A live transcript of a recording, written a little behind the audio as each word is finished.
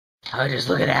Oh, just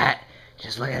look at that.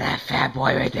 Just look at that fat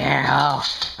boy right there.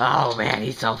 Oh man,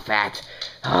 he's so fat.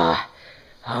 Oh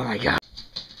my God.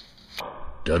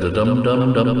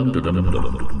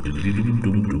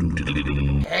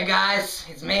 Hey guys,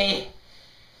 it's me,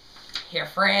 your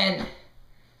friend.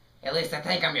 At least I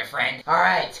think I'm your friend.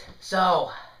 Alright, so,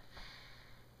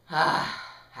 I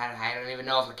don't even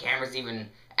know if the camera's even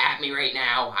at me right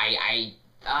now.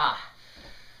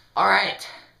 Alright,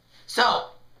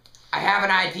 so, I have an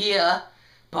idea,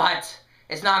 but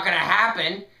it's not gonna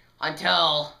happen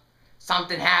until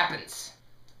something happens.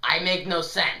 I make no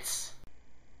sense.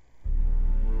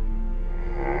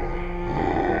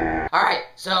 Alright,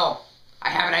 so, I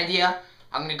have an idea.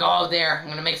 I'm gonna go out there, I'm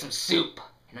gonna make some soup,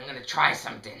 and I'm gonna try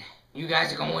something. You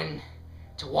guys are going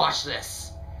to watch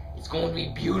this. It's going to be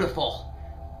beautiful.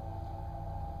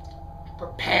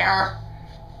 Prepare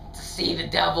to see the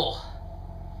devil.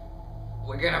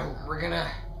 We're gonna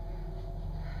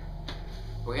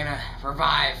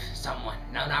revive someone.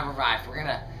 No, not revive. We're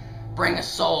gonna bring a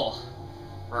soul.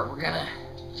 We're gonna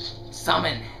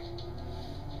summon.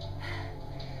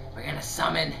 We're gonna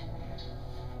summon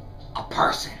a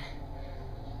person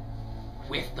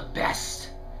with the best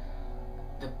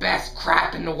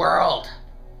crap in the world.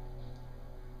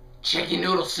 Chicken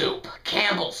noodle soup.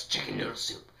 Campbell's chicken noodle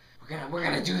soup. We're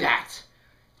gonna do that.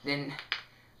 Then,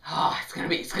 it's gonna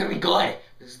be good.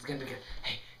 This is gonna be good.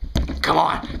 Hey, come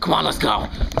on, let's go. You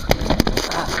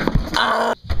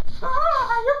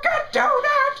can't do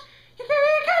that. You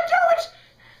can't do it.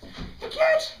 You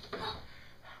can't.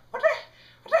 What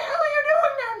the hell are you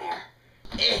doing down there?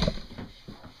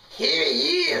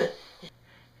 Here.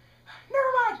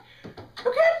 Never mind.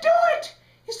 You can't do it.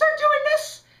 You start doing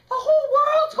this, the whole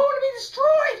world's going to be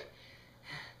destroyed.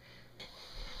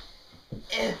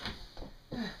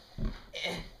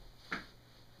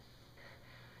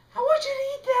 I want you to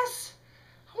eat this.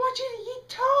 I want you to eat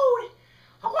Toad.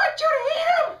 I want you to eat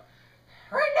him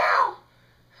right now.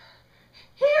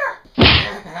 Here.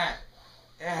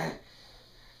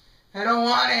 I don't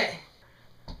want it.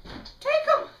 Take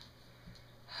him.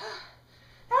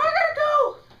 Now I gotta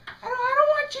go. I don't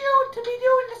want you to be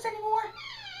doing this anymore.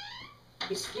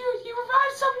 You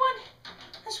revived someone.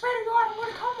 I swear to God, I'm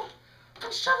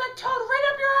gonna shove that Toad right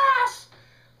up your ass.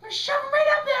 I'm gonna shove him right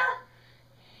up there.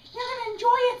 You're gonna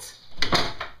enjoy it.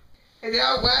 I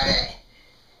don't want it.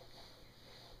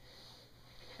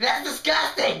 That's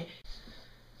disgusting.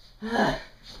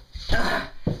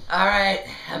 Alright,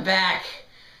 I'm back.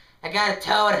 I got a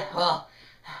Toad. Well,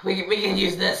 we can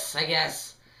use this, I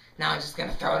guess. Now I'm just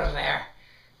gonna throw it over there.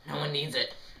 No one needs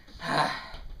it.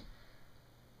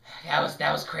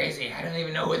 That was crazy. I don't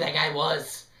even know who that guy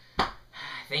was. I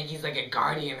think he's like a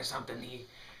guardian or something.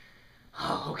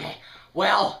 Okay.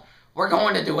 Well, we're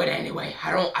going to do it anyway.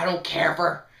 I don't care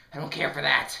for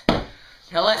that.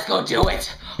 Now let's go do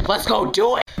it. Let's go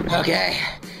do it. Okay.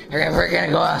 We're gonna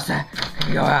go outside.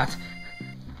 Go out.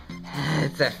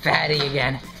 It's a fatty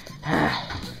again.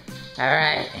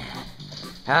 Alright.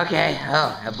 Okay.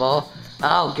 Oh, a bowl.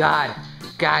 Oh God.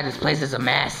 God, this place is a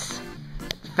mess.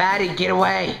 Fatty, get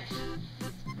away.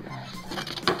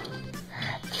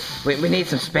 We need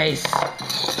some space.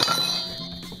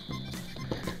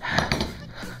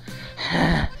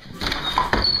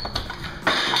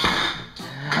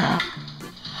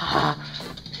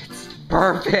 It's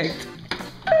perfect.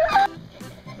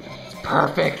 It's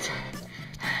perfect.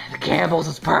 The Campbell's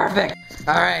is perfect.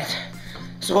 Alright.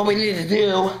 So what we need to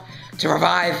do to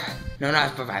revive, no,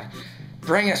 not revive,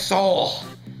 bring a soul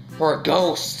or a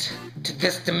ghost to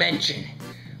this dimension.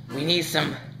 We need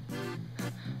some...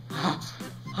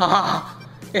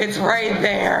 it's right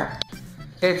there.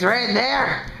 It's right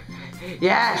there.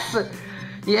 Yes.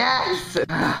 Yes.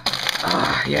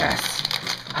 Yes.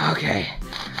 Okay.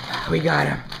 We got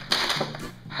him.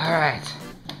 Alright.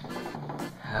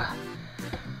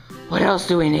 What else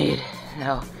do we need?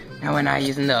 No, we're not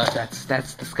using those.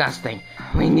 That's disgusting.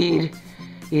 We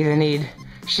either need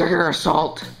sugar or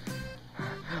salt.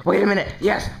 Wait a minute.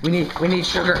 Yes, we need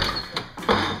sugar.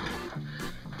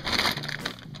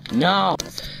 No,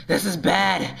 this is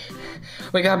bad.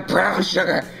 We got brown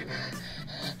sugar.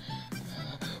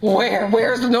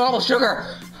 Where's the normal sugar?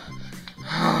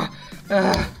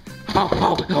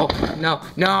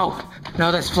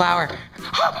 No, there's flour.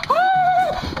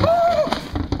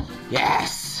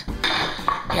 Yes.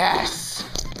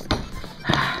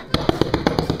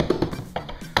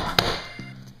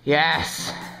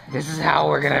 Yes. This is how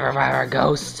we're gonna revive our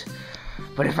ghost.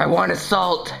 But if I wanted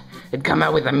salt, it'd come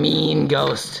out with a mean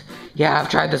ghost. Yeah, I've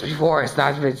tried this before. It's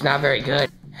not very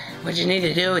good. What you need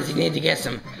to do is you need to get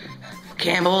some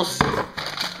Campbell's,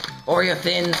 Oreo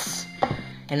Thins,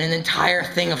 and an entire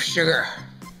thing of sugar.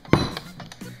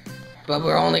 But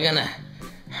we're only gonna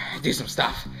do some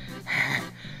stuff.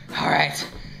 Alright,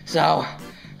 so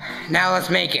now let's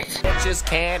make it. Bitches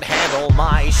can't handle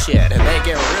my shit. They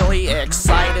get really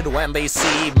excited when they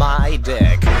see my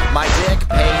dick. My dick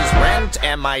pays rent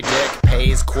and my dick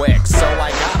pays quick. So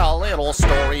I got a little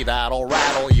story that'll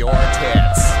rattle your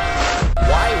tits.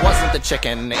 Why wasn't the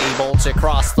chicken able to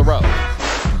cross the road?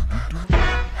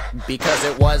 Because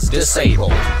it was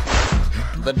disabled.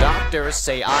 The doctors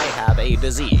say I have a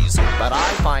disease, but I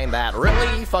find that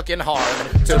really fucking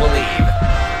hard to believe.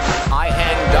 I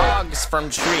hang dogs from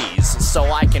trees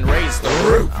so I can raise the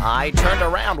roof. I turned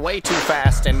around way too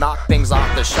fast and knocked things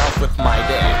off the shelf with my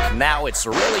dick. Now it's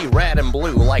really red and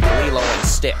blue like Lilo and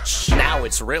Stitch. Now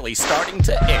it's really starting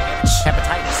to itch.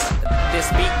 Hepatitis. This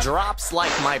beat drops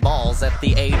like my balls at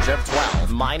the age of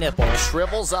 12. My nipple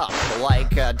shrivels up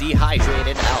like a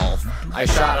dehydrated elf. I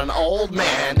shot an old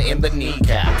man in the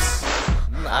kneecaps.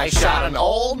 I shot an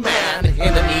old man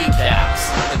in the kneecaps.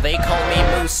 They call me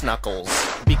Moose Knuckles,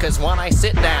 because when I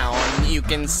sit down, you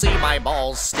can see my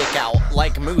balls stick out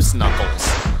like moose knuckles.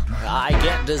 I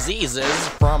get diseases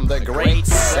from the great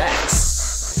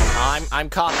sex. I'm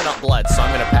coughing up blood, so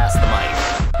I'm gonna pass the mic.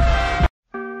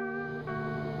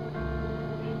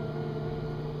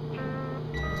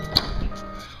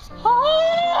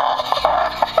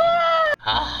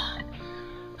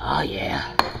 Oh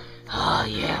yeah. Oh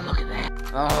yeah, look at that.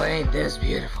 Oh, ain't this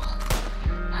beautiful.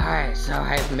 Alright, so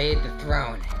I've made the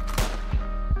throne.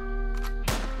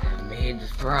 I've made the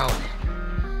throne.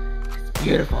 It's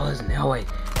beautiful, isn't it? Oh wait,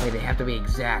 they have to be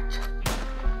exact.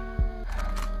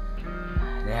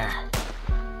 There.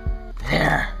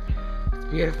 It's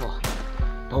beautiful.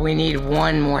 But we need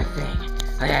one more thing.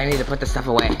 Oh yeah, I need to put this stuff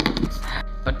away.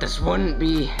 But this wouldn't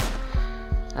be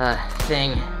a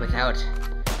thing without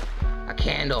a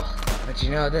candle. But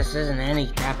you know, this isn't any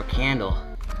type of candle.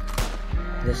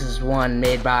 This is one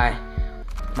made by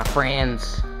my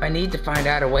friends. I need to find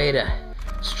out a way to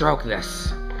stroke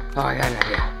this. Oh, I got an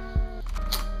idea.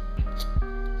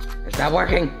 Is that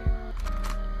working?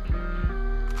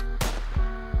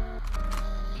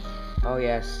 Oh,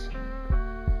 yes.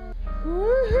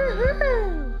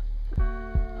 Woo-hoo-hoo!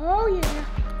 Oh, yeah.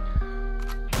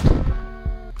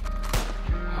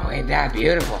 Oh, ain't that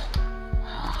beautiful?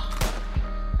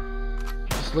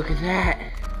 Look at that.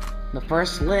 The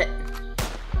first lit.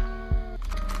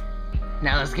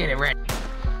 Now let's get it ready.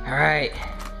 Alright.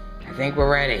 I think we're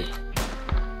ready.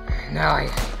 Now I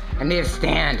need a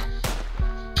stand.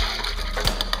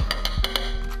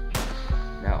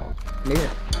 No.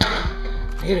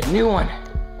 Need a new one.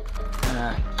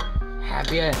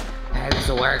 Happy this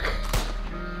will work.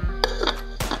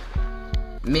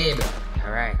 Mib.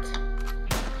 Alright.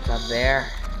 It's up there.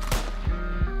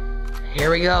 Here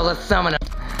we go. Let's summon him.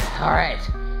 Alright,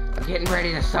 I'm getting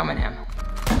ready to summon him.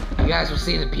 You guys will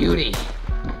see the beauty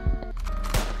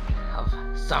of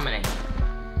summoning.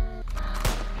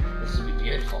 This will be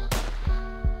beautiful.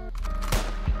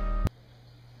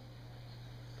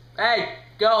 Hey,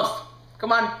 ghost!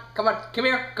 Come on, come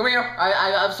here.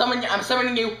 I'm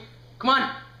summoning you. Come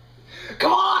on!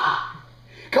 Come on,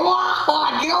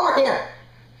 get over here!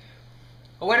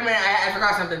 Oh, wait a minute, I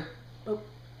forgot something. Boop.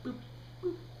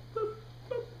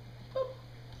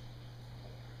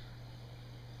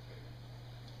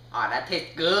 Ah, that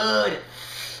tastes good.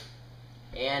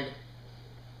 And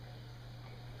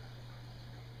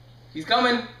he's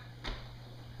coming.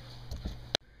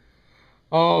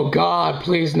 Oh God,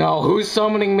 please no. Who's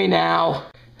summoning me now?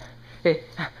 Hey,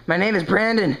 my name is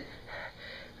Brandon.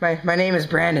 My name is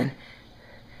Brandon.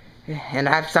 And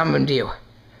I've summoned you.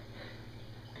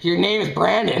 Your name is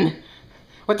Brandon?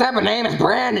 What type of name is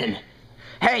Brandon?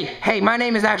 Hey, my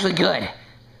name is actually good.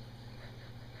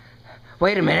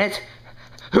 Wait a minute.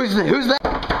 Who's that? What did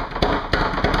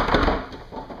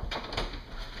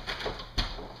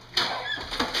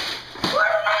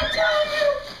I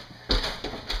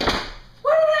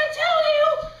tell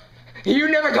you? You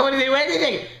never told me to do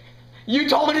anything. You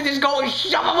told me to just go and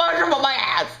shove a mushroom up my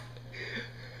ass.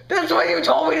 That's what you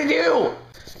told me to do.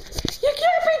 You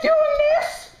can't be doing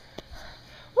this.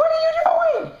 What are you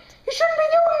doing? You shouldn't be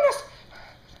doing this.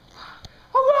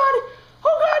 Oh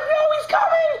God, no, he's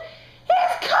coming.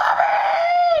 He's coming.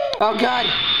 Oh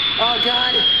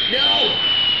God, no.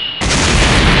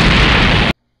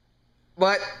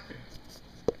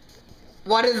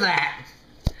 What is that?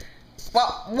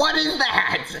 What is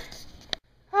that?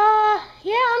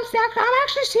 Yeah, I'm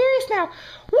actually serious now.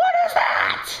 What is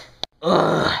that?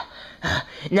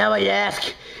 Now I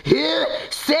ask, who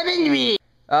summoned me?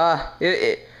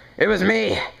 It was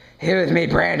me. It was me,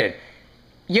 Brandon.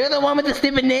 You're the one with the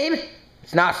stupid name?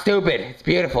 It's not stupid. It's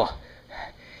beautiful.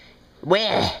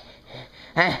 Well,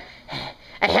 I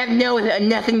have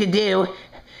nothing to do.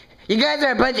 You guys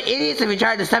are a bunch of idiots if you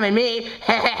tried to summon me.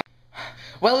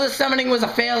 Well, this summoning was a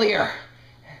failure.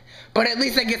 But at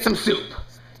least I get some soup.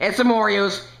 And some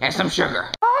Oreos. And some sugar.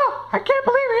 Oh, I can't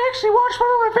believe you actually watched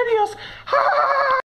one of my videos.